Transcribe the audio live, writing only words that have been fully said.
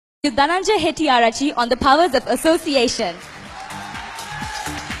Dananjaya Hettiarachchi on the powers of association.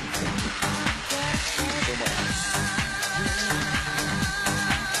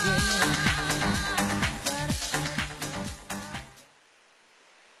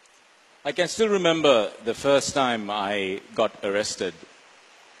 I can still remember the first time I got arrested.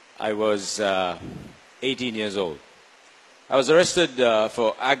 I was 18 years old. I was arrested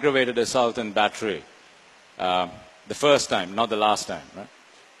for aggravated assault and battery. The first time, not the last time, right?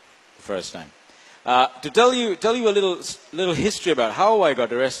 The first time. To tell you a little history about how I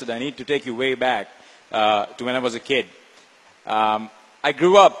got arrested, I need to take you way back to when I was a kid. I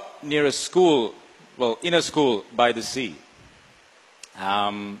grew up near a school, well, in a school by the sea.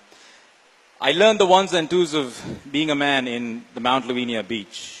 I learned the ones and twos of being a man in the Mount Lavinia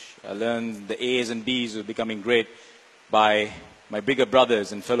beach. I learned the A's and B's of becoming great by my bigger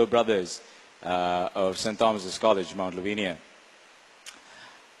brothers and fellow brothers of St. Thomas's College, Mount Lavinia.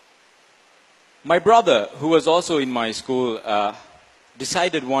 My brother, who was also in my school,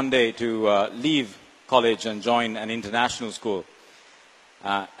 decided one day to leave college and join an international school,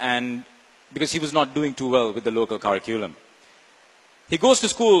 and because he was not doing too well with the local curriculum. He goes to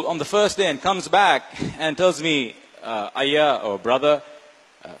school on the first day and comes back and tells me, Ayya, or brother,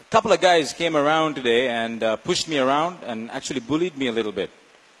 a couple of guys came around today and pushed me around and actually bullied me a little bit.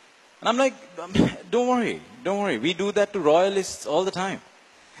 And I'm like, don't worry, we do that to royalists all the time.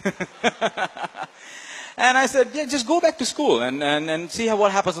 And I said, yeah, just go back to school and see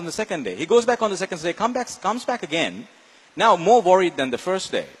what happens on the second day. He goes back on the second day, comes back again, now more worried than the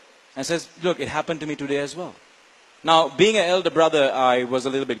first day, and says, look, it happened to me today as well. Now, being an elder brother, I was a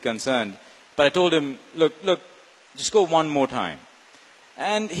little bit concerned, but I told him, look, just go one more time.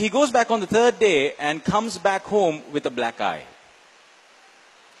 And he goes back on the third day and comes back home with a black eye.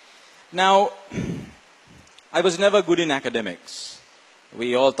 Now, I was never good in academics.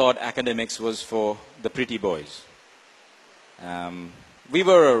 We all thought academics was for the pretty boys. We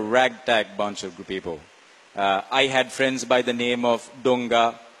were a ragtag bunch of people. I had friends by the name of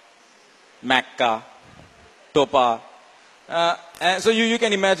Donga, Makka, Topa. And so you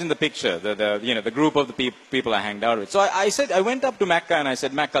can imagine the picture, the group of the people I hanged out with. So I went up to Makka and I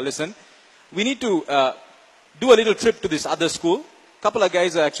said, Makka, listen, we need to do a little trip to this other school. A couple of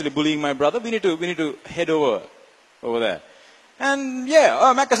guys are actually bullying my brother. We need to head over there. And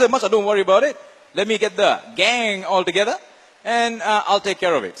yeah, Makka said, Masha, don't worry about it. Let me get the gang all together and I'll take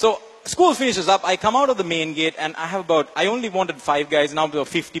care of it. So school finishes up. I come out of the main gate and I only wanted 5 guys. Now there are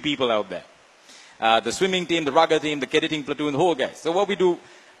 50 people out there. The swimming team, the rugger team, the cadetting platoon, the whole guys. So what we do,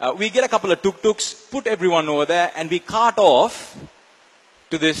 we get a couple of tuk-tuks, put everyone over there, and we cart off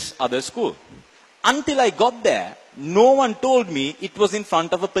to this other school. Until I got there, no one told me it was in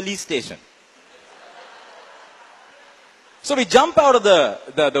front of a police station. So we jump out of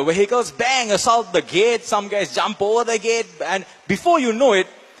the vehicles, bang, assault the gate, some guys jump over the gate, and before you know it,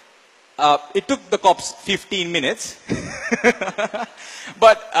 it took the cops 15 minutes.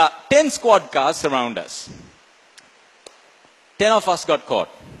 But 10 squad cars surround us. 10 of us got caught,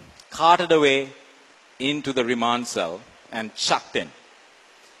 carted away into the remand cell and chucked in.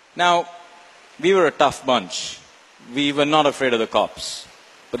 Now, we were a tough bunch. We were not afraid of the cops.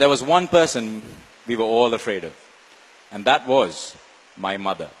 But there was one person we were all afraid of. And that was my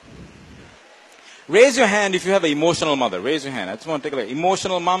mother. Raise your hand if you have an emotional mother. Raise your hand. I just want to take away.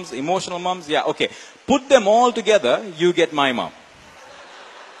 Emotional moms? Yeah, okay. Put them all together, you get my mom.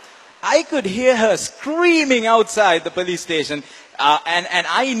 I could hear her screaming outside the police station, and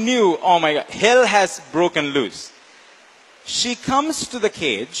I knew, oh my God, hell has broken loose. She comes to the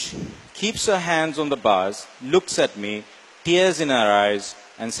cage, keeps her hands on the bars, looks at me, tears in her eyes,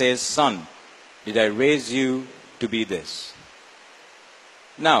 and says, son, did I raise you to be this?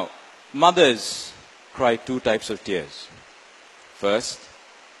 Now, mothers cry 2 types of tears. First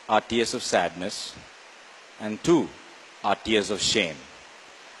are tears of sadness, and 2 are tears of shame.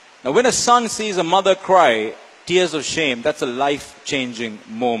 Now, when a son sees a mother cry tears of shame, that's a life-changing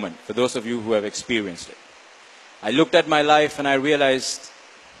moment for those of you who have experienced it. I looked at my life and I realized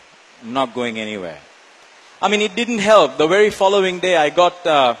I'm not going anywhere. I mean, it didn't help. The very following day, I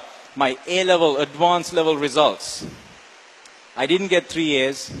got my A-level, advanced level results. I didn't get 3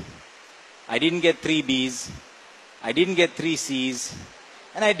 A's. I didn't get 3 B's. I didn't get 3 C's.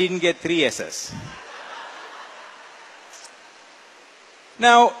 And I didn't get 3 S's.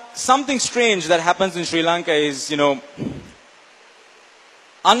 Now, something strange that happens in Sri Lanka is,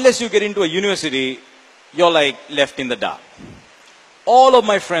 unless you get into a university, you're like left in the dark. All of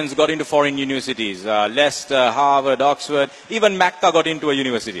my friends got into foreign universities, Leicester, Harvard, Oxford, even Makka got into a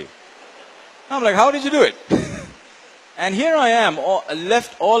university. I'm like, how did you do it? And here I am,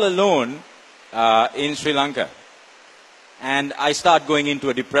 left all alone in Sri Lanka. And I start going into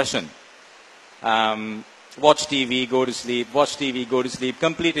a depression. Watch TV, go to sleep, watch TV, go to sleep,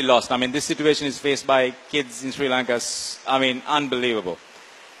 completely lost. I mean, this situation is faced by kids in Sri Lanka. I mean, unbelievable.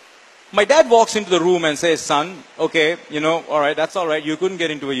 My dad walks into the room and says, son, okay, all right, that's all right. You couldn't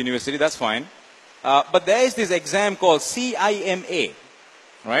get into a university, that's fine. But there is this exam called CIMA,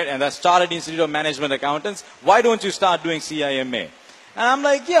 right? And that's Chartered Institute of Management Accountants. Why don't you start doing CIMA? And I'm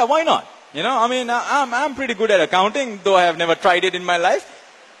like, yeah, why not? I mean, I'm pretty good at accounting, though I have never tried it in my life.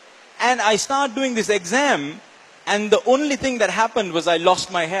 And I start doing this exam, and the only thing that happened was I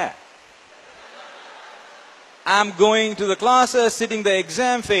lost my hair. I'm going to the classes, sitting the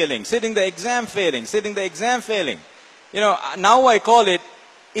exam failing, sitting the exam failing, sitting the exam failing. Now I call it,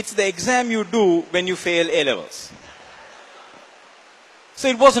 it's the exam you do when you fail A-levels. So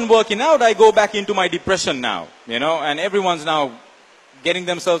it wasn't working out. I go back into my depression now, and everyone's now getting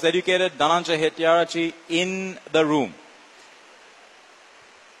themselves educated. Dananjaya, Hettiarachchi in the room.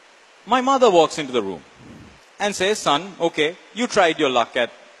 My mother walks into the room and says, son, okay, you tried your luck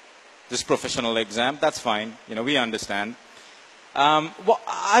at this professional exam. That's fine. We understand.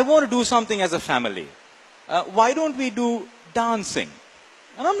 I want to do something as a family. Why don't we do dancing?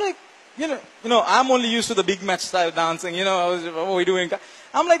 And I'm like, I'm only used to the big match style dancing. What are we doing?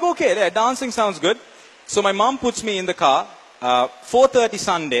 I'm like, okay, yeah, dancing sounds good. So my mom puts me in the car. 4:30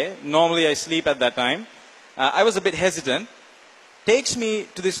 Sunday. Normally I sleep at that time. I was a bit hesitant. Takes me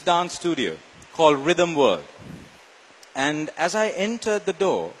to this dance studio called Rhythm World. And as I entered the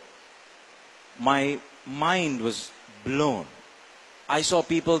door, my mind was blown. I saw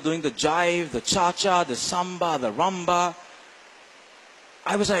people doing the jive, the cha-cha, the samba, the rumba.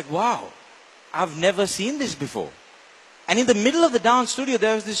 I was like, wow, I've never seen this before. And in the middle of the dance studio,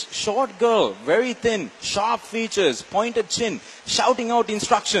 there was this short girl, very thin, sharp features, pointed chin, shouting out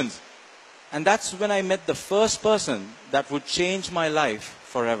instructions. And that's when I met the first person that would change my life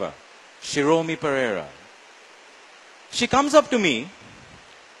forever. Shiromi Pereira. She comes up to me,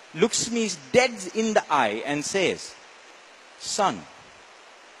 looks me dead in the eye and says, son,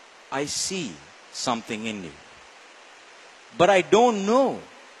 I see something in you. But I don't know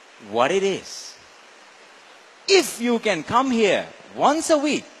what it is. If you can come here once a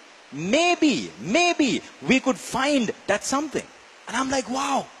week, maybe we could find that something. And I'm like,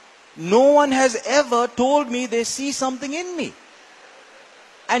 wow. No one has ever told me they see something in me.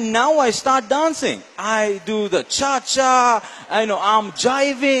 And now I start dancing. I do the cha-cha, I'm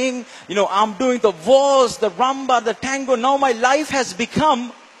jiving, I'm doing the waltz, the rumba, the tango. Now my life has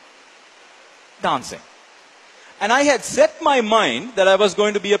become dancing. And I had set my mind that I was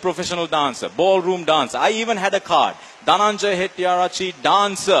going to be a professional dancer, ballroom dancer. I even had a card. Dananjaya Hettiarachchi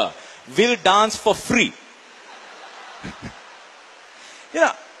dancer, will dance for free.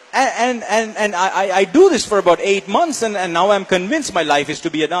 And I do this for about 8 months, and now I'm convinced my life is to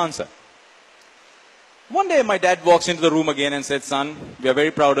be a dancer. One day my dad walks into the room again and said, son, we are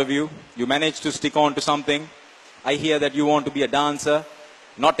very proud of you. You managed to stick on to something. I hear that you want to be a dancer.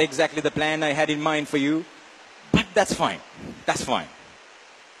 Not exactly the plan I had in mind for you, but that's fine. That's fine.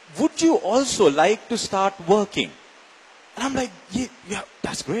 Would you also like to start working? And I'm like, yeah,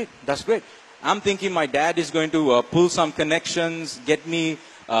 that's great. That's great. I'm thinking my dad is going to pull some connections, get me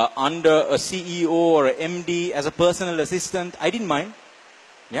under a CEO or a MD as a personal assistant. I didn't mind.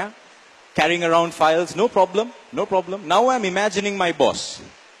 Yeah. Carrying around files, no problem, no problem. Now I'm imagining my boss.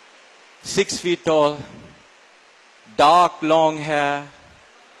 6 feet tall, dark long hair,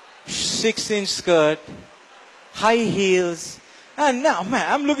 6-inch skirt, high heels. And now,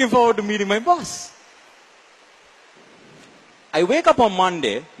 man, I'm looking forward to meeting my boss. I wake up on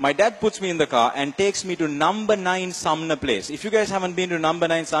Monday, my dad puts me in the car and takes me to number 9 Sumner Place. If you guys haven't been to number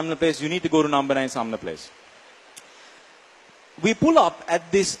 9 Sumner Place, you need to go to number 9 Sumner Place. We pull up at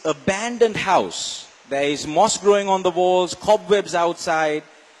this abandoned house. There is moss growing on the walls, cobwebs outside.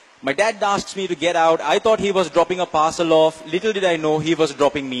 My dad asks me to get out. I thought he was dropping a parcel off. Little did I know he was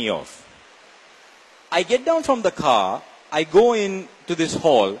dropping me off. I get down from the car. I go into this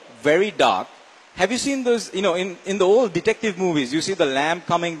hall, very dark. Have you seen those, in the old detective movies, you see the lamp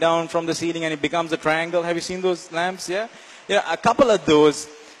coming down from the ceiling and it becomes a triangle? Have you seen those lamps? Yeah? A couple of those.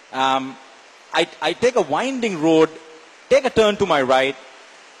 I take a winding road, take a turn to my right.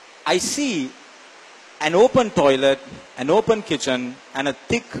 I see an open toilet, an open kitchen, and a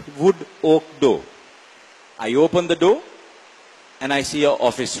thick wood oak door. I open the door and I see an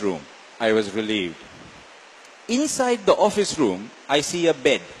office room. I was relieved. Inside the office room, I see a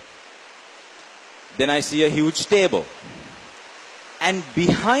bed. Then I see a huge table. And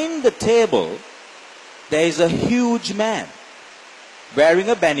behind the table, there is a huge man wearing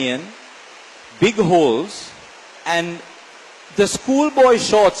a banyan, big holes, and the schoolboy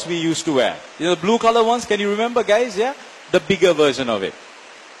shorts we used to wear. You know, the blue color ones, can you remember, guys? Yeah? The bigger version of it.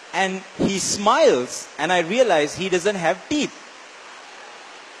 And he smiles, and I realize he doesn't have teeth.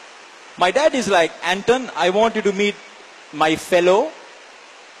 My dad is like, Anton, I want you to meet my fellow.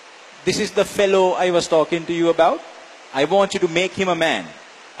 This is the fellow I was talking to you about. I want you to make him a man.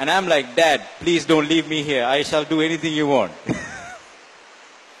 And I'm like, Dad, please don't leave me here. I shall do anything you want.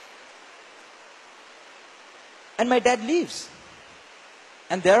 And my dad leaves.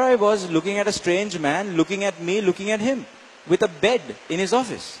 And there I was looking at a strange man, looking at me, looking at him, with a bed in his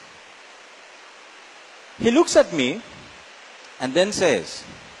office. He looks at me and then says,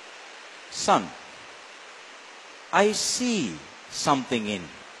 son, I see something in you,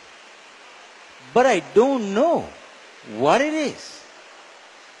 but I don't know what it is.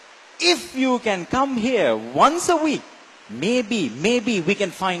 If you can come here once a week, maybe we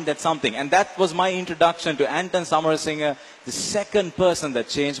can find that something. And that was my introduction to Anton Samarasinger, the second person that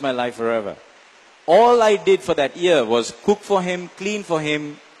changed my life forever. All I did for that year was cook for him, clean for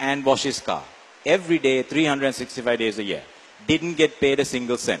him, and wash his car. Every day, 365 days a year. Didn't get paid a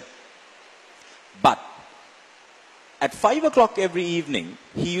single cent. But at 5 o'clock every evening,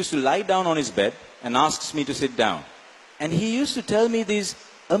 he used to lie down on his bed and asks me to sit down. And he used to tell me these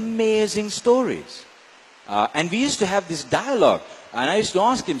amazing stories. And we used to have this dialogue. And I used to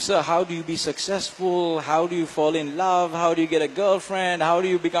ask him, sir, how do you be successful? How do you fall in love? How do you get a girlfriend? How do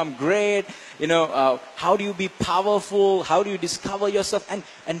you become great? You know, how do you be powerful? How do you discover yourself?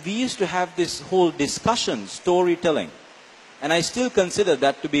 And we used to have this whole discussion, storytelling. And I still consider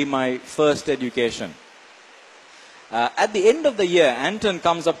that to be my first education. At the end of the year, Anton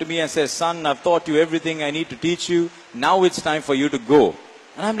comes up to me and says, son, I've taught you everything I need to teach you. Now it's time for you to go.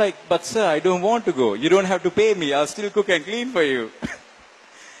 And I'm like, but sir, I don't want to go. You don't have to pay me. I'll still cook and clean for you.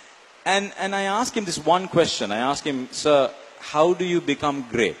 and I ask him this one question. I ask him, sir, how do you become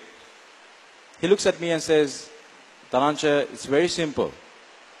great? He looks at me and says, Dananjaya, it's very simple.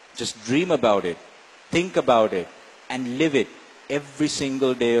 Just dream about it, think about it, and live it every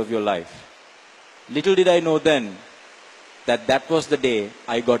single day of your life. Little did I know then that that was the day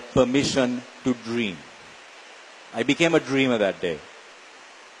I got permission to dream. I became a dreamer that day.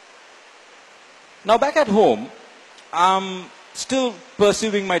 Now back at home, I'm still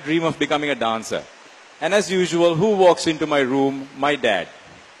pursuing my dream of becoming a dancer. And as usual, who walks into my room? My dad.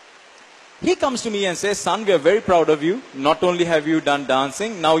 He comes to me and says, son, we are very proud of you. Not only have you done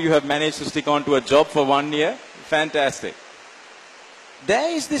dancing, now you have managed to stick on to a job for 1 year. Fantastic.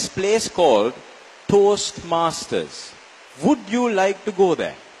 There is this place called Toastmasters. Would you like to go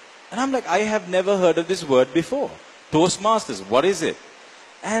there? And I'm like, I have never heard of this word before. Toastmasters, what is it?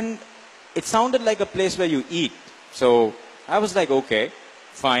 And it sounded like a place where you eat. So I was like, okay,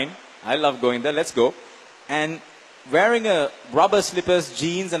 fine. I love going there. Let's go. And wearing a rubber slippers,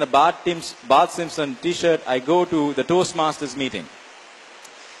 jeans, and a Bart Simpson t-shirt, I go to the Toastmasters meeting.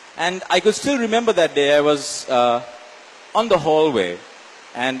 And I could still remember that day. I was on the hallway,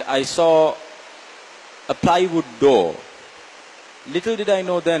 and I saw a plywood door. Little did I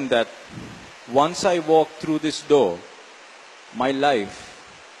know then that once I walked through this door, my life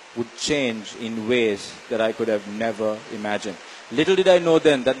would change in ways that I could have never imagined. Little did I know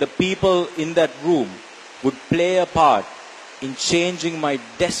then that the people in that room would play a part in changing my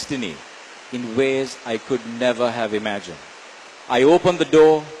destiny in ways I could never have imagined. I opened the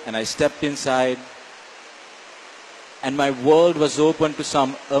door and I stepped inside, and my world was open to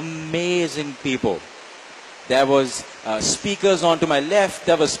some amazing people. There was speakers on to my left,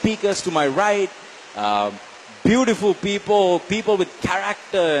 there were speakers to my right, beautiful people, people with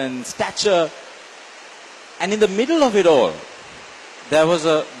character and stature. And in the middle of it all, there was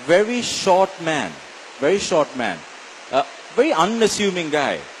a very short man, a very unassuming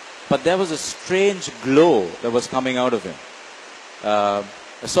guy. But there was a strange glow that was coming out of him. A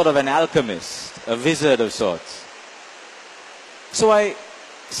sort of an alchemist, a wizard of sorts. So I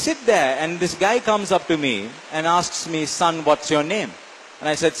sit there, and this guy comes up to me and asks me, son, what's your name? And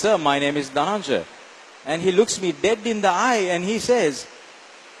I said, sir, my name is Dananjaya. And he looks me dead in the eye and he says,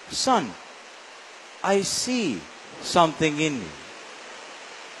 son, I see something in you,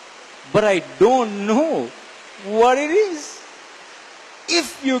 but I don't know what it is.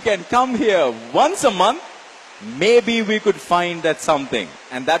 If you can come here once a month, maybe we could find that something.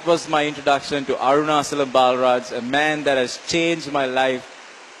 And that was my introduction to Arunachalam Balraj, a man that has changed my life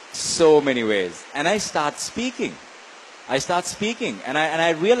so many ways. And I start speaking. And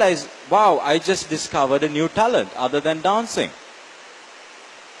I realized, wow, I just discovered a new talent other than dancing.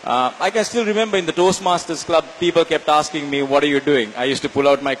 I can still remember in the Toastmasters Club, people kept asking me, what are you doing? I used to pull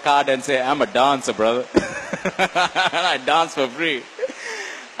out my card and say, I'm a dancer, brother. And I dance for free.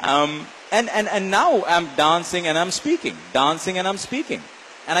 And now I'm dancing and I'm speaking. Dancing and I'm speaking.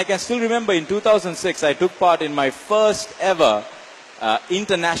 And I can still remember in 2006, I took part in my first ever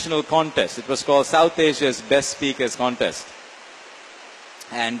international contest. It was called South Asia's Best Speakers Contest.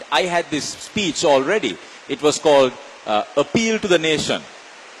 And I had this speech already. It was called Appeal to the Nation.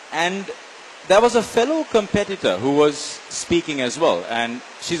 And there was a fellow competitor who was speaking as well. And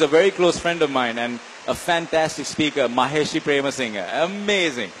she's a very close friend of mine and a fantastic speaker, Maheshi Premasinghe.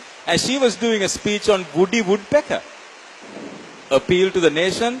 Amazing. And she was doing a speech on Woody Woodpecker. Appeal to the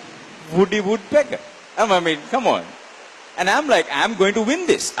nation, Woody Woodpecker. I mean, come on. And I'm like, I'm going to win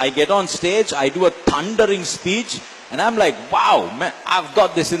this. I get on stage, I do a thundering speech, and I'm like, wow, man, I've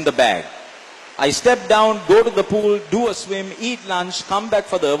got this in the bag. I step down, go to the pool, do a swim, eat lunch, come back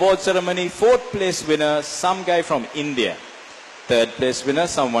for the award ceremony. 4th place winner, some guy from India. 3rd place winner,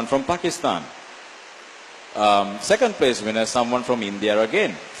 someone from Pakistan. 2nd place winner, someone from India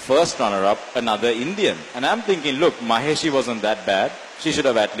again. 1st runner-up, another Indian. And I'm thinking, look, Maheshi wasn't that bad. She should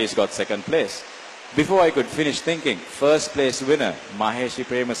have at least got 2nd place. Before I could finish thinking, 1st place winner, Maheshi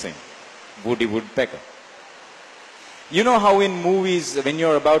Premasinghe, Woody Woodpecker. You know how in movies, when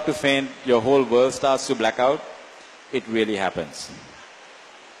you're about to faint, your whole world starts to black out? It really happens.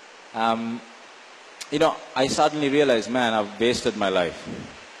 You know, I suddenly realized, man, I've wasted my life.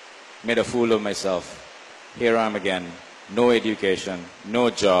 Made a fool of myself. Here I am again. No education, no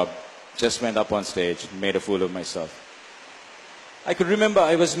job. Just went up on stage, made a fool of myself. I could remember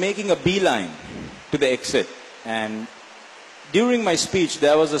I was making a beeline to the exit. And during my speech,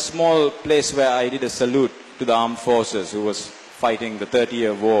 there was a small place where I did a salute to the armed forces who was fighting the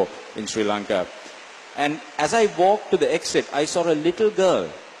 30-year war in Sri Lanka. And as I walked to the exit, I saw a little girl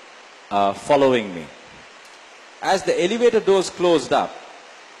following me. As the elevator doors closed up,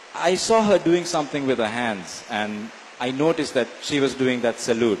 I saw her doing something with her hands, and I noticed that she was doing that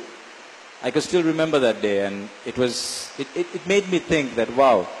salute. I could still remember that day, and it made me think that,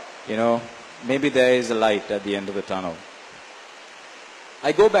 wow, you know, maybe there is a light at the end of the tunnel.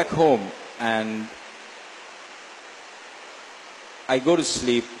 I go back home, and I go to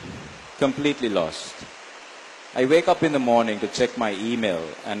sleep completely lost. I wake up in the morning to check my email,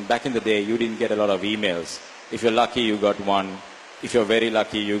 and back in the day, you didn't get a lot of emails. If you're lucky, you got 1. If you're very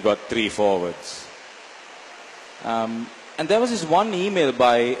lucky, you got 3 forwards. And there was this one email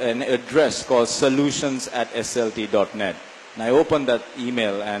by an address called solutions@slt.net. And I opened that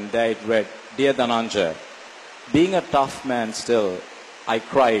email, and there it read, Dear Dananjaya, being a tough man still, I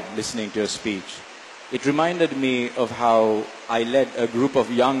cried listening to your speech. It reminded me of how I led a group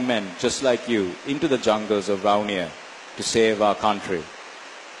of young men just like you into the jungles of Raunier to save our country.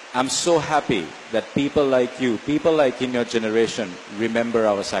 I'm so happy that people like you, people like in your generation, remember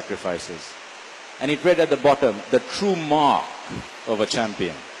our sacrifices. And it read at the bottom, the true mark of a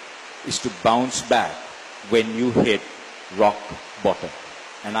champion is to bounce back when you hit rock bottom.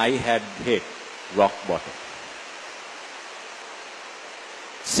 And I had hit rock bottom.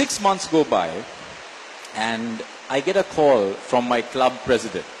 6 months go by, and I get a call from my club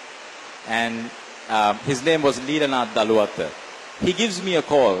president. And his name was Leelanath Daluwatta. He gives me a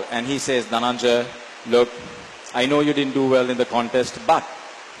call and he says, Dananjaya, look, I know you didn't do well in the contest, but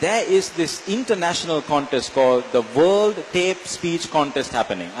there is this international contest called the World Tape Speech Contest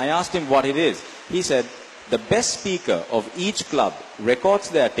happening. I asked him what it is. He said, the best speaker of each club records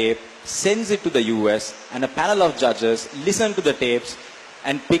their tape, sends it to the US, and a panel of judges listen to the tapes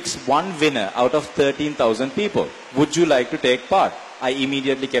and picks one winner out of 13,000 people. Would you like to take part? I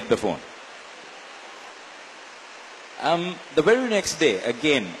immediately kept the phone. The very next day,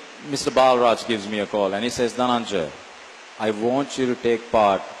 again, Mr. Balraj gives me a call and he says, Dananjaya, I want you to take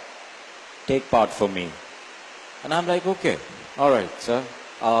part for me. And I'm like, okay, all right, sir,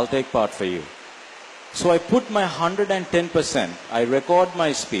 I'll take part for you. So I put my 110%, I record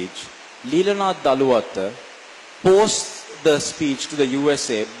my speech, Leelanath Daluwatta posts the speech to the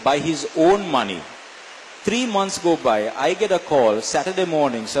USA by his own money. 3 months go by, I get a call Saturday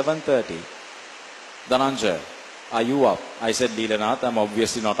morning, 7:30. Dananjaya, are you up? I said, Leelanath, I'm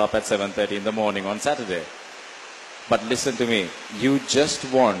obviously not up at 7:30 in the morning on Saturday. But listen to me, you just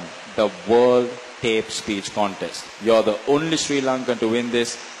won the World Tape Speech Contest. You're the only Sri Lankan to win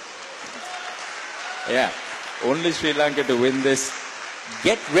this. Yeah, only Sri Lankan to win this.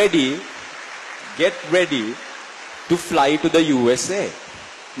 Get ready to fly to the USA.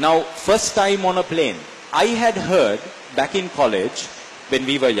 Now, first time on a plane. I had heard back in college, when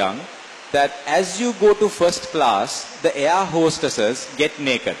we were young, that as you go to first class, the air hostesses get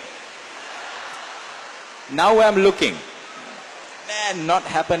naked. Now I'm looking. Man, not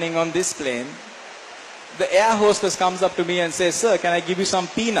happening on this plane. The air hostess comes up to me and says, "Sir, can I give you some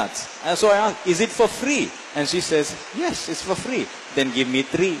peanuts?" And so I ask, "Is it for free?" And she says, "Yes, it's for free." "Then give me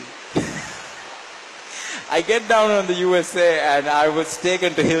 3. I get down on the USA and I was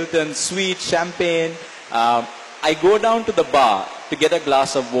taken to Hilton, sweet champagne. I go down to the bar to get a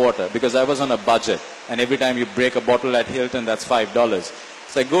glass of water because I was on a budget. And every time you break a bottle at Hilton, that's $5.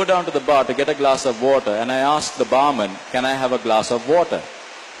 So I go down to the bar to get a glass of water and I ask the barman, "Can I have a glass of water?"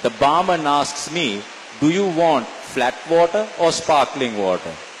 The barman asks me, "Do you want flat water or sparkling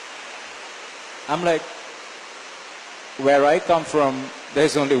water?" I'm like, where I come from,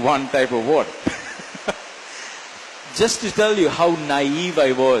 there's only one type of water. Just to tell you how naive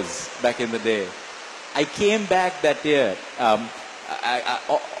I was back in the day. I came back that year.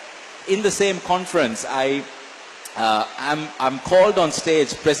 In the same conference, I'm called on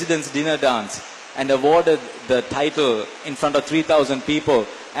stage, President's Dinner Dance, and awarded the title in front of 3,000 people.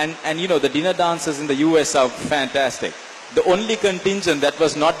 And you know, the dinner dances in the US are fantastic. The only contingent that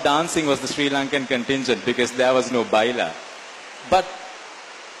was not dancing was the Sri Lankan contingent because there was no baila. But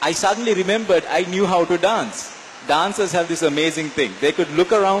I suddenly remembered I knew how to dance. Dancers have this amazing thing. They could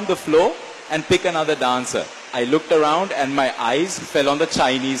look around the floor and pick another dancer. I looked around and my eyes fell on the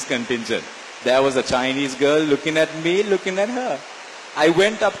Chinese contingent. There was a Chinese girl looking at me, looking at her. I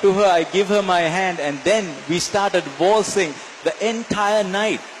went up to her, I gave her my hand, and then we started waltzing the entire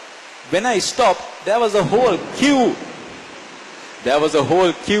night. When I stopped, there was a whole queue. There was a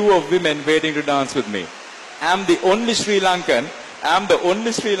whole queue of women waiting to dance with me. I'm the only Sri Lankan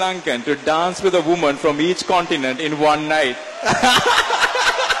to dance with a woman from each continent in one night.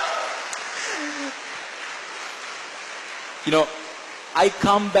 You know, I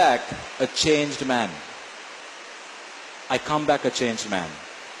come back a changed man. I come back a changed man.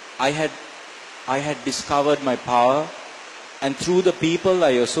 I had discovered my power, and through the people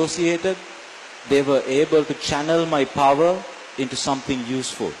I associated, they were able to channel my power into something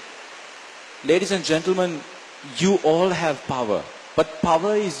useful. Ladies and gentlemen, you all have power, but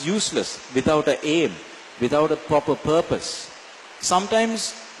power is useless without an aim, without a proper purpose.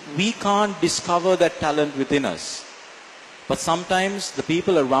 Sometimes we can't discover that talent within us, but sometimes the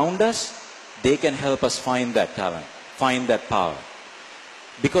people around us, they can help us find that talent, find that power.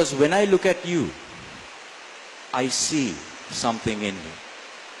 Because when I look at you, I see something in you,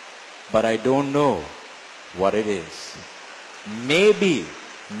 but I don't know what it is. Maybe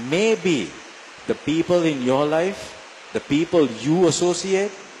the people in your life, the people you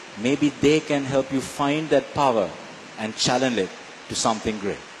associate, maybe they can help you find that power and channel it to something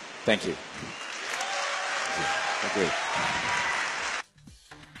great. Thank you.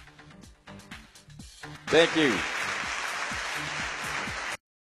 Thank you.